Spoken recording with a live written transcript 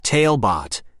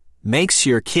Talebot makes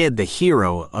your kid the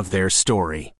hero of their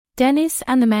story. Dennis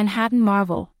and the Manhattan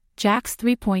Marvel, Jack's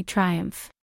 3-point triumph.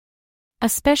 A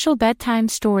special bedtime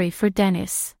story for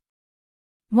Dennis.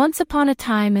 Once upon a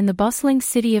time in the bustling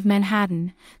city of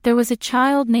Manhattan, there was a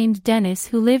child named Dennis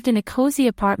who lived in a cozy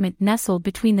apartment nestled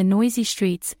between the noisy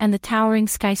streets and the towering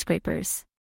skyscrapers.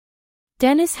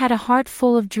 Dennis had a heart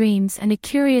full of dreams and a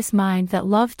curious mind that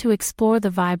loved to explore the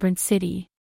vibrant city.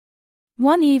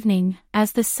 One evening,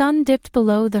 as the sun dipped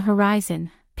below the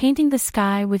horizon, painting the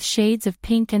sky with shades of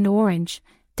pink and orange,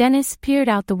 Dennis peered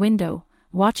out the window,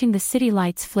 watching the city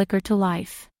lights flicker to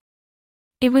life.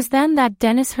 It was then that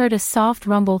Dennis heard a soft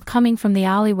rumble coming from the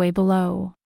alleyway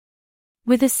below.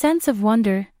 With a sense of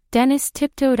wonder, Dennis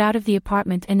tiptoed out of the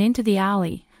apartment and into the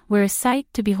alley, where a sight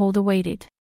to behold awaited.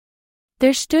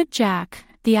 There stood Jack,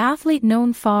 the athlete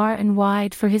known far and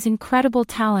wide for his incredible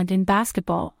talent in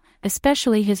basketball,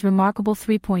 especially his remarkable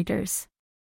three-pointers.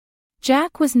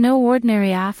 Jack was no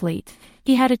ordinary athlete.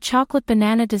 He had a chocolate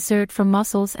banana dessert for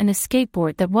muscles and a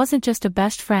skateboard that wasn't just a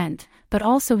best friend, but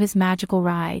also his magical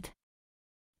ride.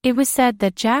 It was said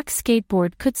that Jack's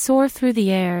skateboard could soar through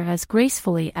the air as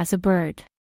gracefully as a bird.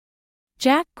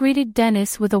 Jack greeted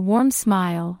Dennis with a warm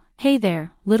smile. "Hey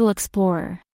there, little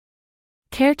explorer.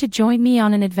 Care to join me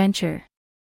on an adventure?"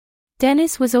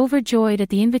 Dennis was overjoyed at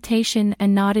the invitation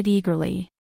and nodded eagerly.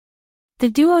 The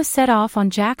duo set off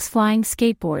on Jack's flying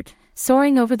skateboard,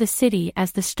 soaring over the city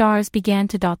as the stars began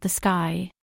to dot the sky.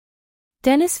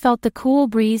 Dennis felt the cool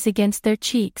breeze against their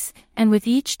cheeks, and with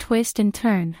each twist and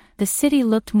turn, the city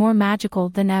looked more magical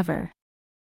than ever.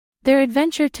 Their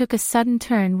adventure took a sudden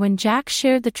turn when Jack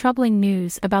shared the troubling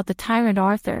news about the tyrant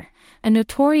Arthur, a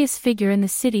notorious figure in the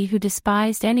city who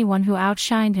despised anyone who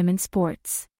outshined him in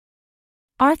sports.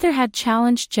 Arthur had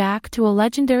challenged Jack to a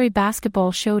legendary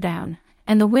basketball showdown,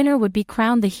 and the winner would be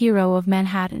crowned the hero of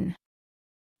Manhattan.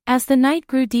 As the night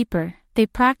grew deeper, they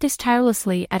practiced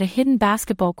tirelessly at a hidden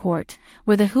basketball court,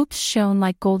 where the hoops shone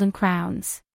like golden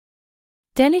crowns.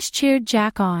 Dennis cheered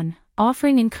Jack on,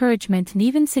 offering encouragement and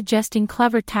even suggesting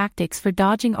clever tactics for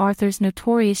dodging Arthur's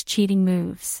notorious cheating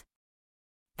moves.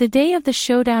 The day of the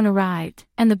showdown arrived,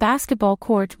 and the basketball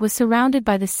court was surrounded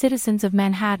by the citizens of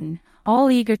Manhattan, all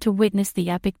eager to witness the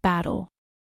epic battle.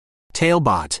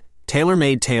 Talebot,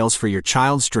 tailor-made tales for your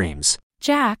child's dreams.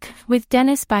 Jack, with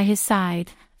Dennis by his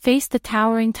side, faced the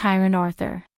towering tyrant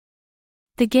Arthur.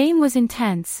 The game was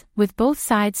intense, with both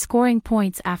sides scoring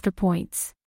points after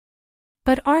points.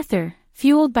 But Arthur,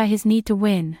 fueled by his need to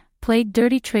win, played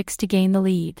dirty tricks to gain the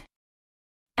lead.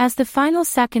 As the final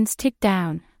seconds ticked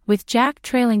down, with Jack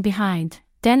trailing behind,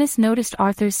 Dennis noticed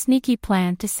Arthur's sneaky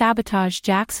plan to sabotage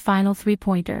Jack's final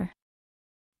three-pointer.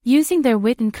 Using their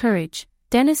wit and courage,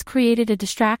 Dennis created a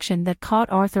distraction that caught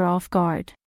Arthur off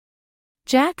guard.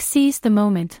 Jack seized the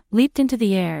moment, leaped into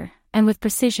the air, and with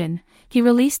precision, he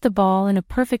released the ball in a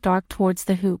perfect arc towards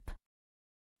the hoop.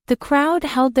 The crowd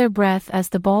held their breath as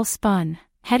the ball spun,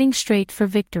 heading straight for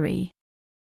victory.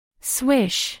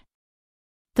 Swish!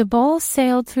 The ball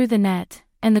sailed through the net,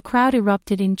 and the crowd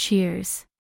erupted in cheers.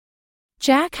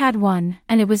 Jack had won,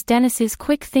 and it was Dennis's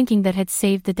quick thinking that had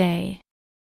saved the day.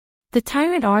 The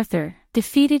tyrant Arthur,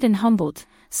 defeated and humbled,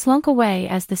 slunk away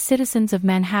as the citizens of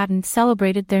Manhattan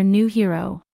celebrated their new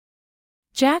hero.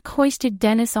 Jack hoisted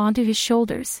Dennis onto his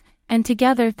shoulders, and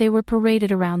together they were paraded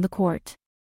around the court.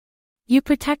 "You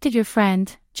protected your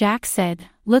friend," Jack said,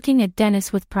 looking at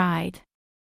Dennis with pride.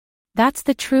 "That's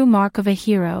the true mark of a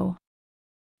hero."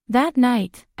 That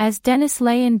night, as Dennis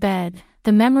lay in bed,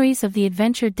 the memories of the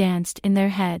adventure danced in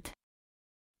their head.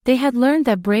 They had learned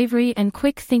that bravery and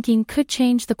quick thinking could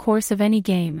change the course of any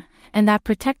game, and that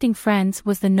protecting friends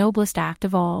was the noblest act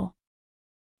of all.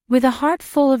 With a heart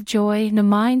full of joy and a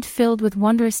mind filled with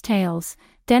wondrous tales,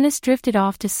 Dennis drifted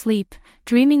off to sleep,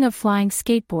 dreaming of flying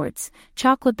skateboards,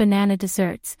 chocolate banana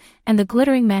desserts, and the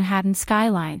glittering Manhattan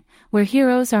skyline, where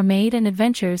heroes are made and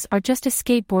adventures are just a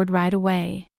skateboard ride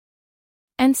away.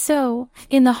 And so,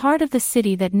 in the heart of the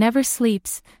city that never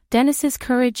sleeps, Dennis's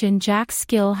courage and Jack's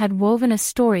skill had woven a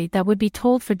story that would be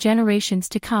told for generations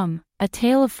to come, a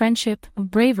tale of friendship,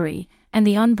 of bravery, and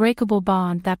the unbreakable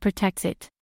bond that protects it.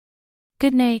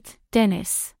 Good night,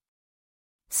 Dennis.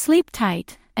 Sleep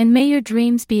tight, and may your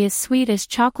dreams be as sweet as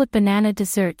chocolate banana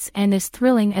desserts and as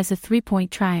thrilling as a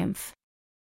three-point triumph.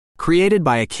 Created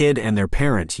by a kid and their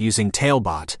parent using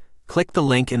Talebot. Click the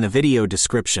link in the video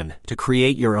description to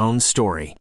create your own story.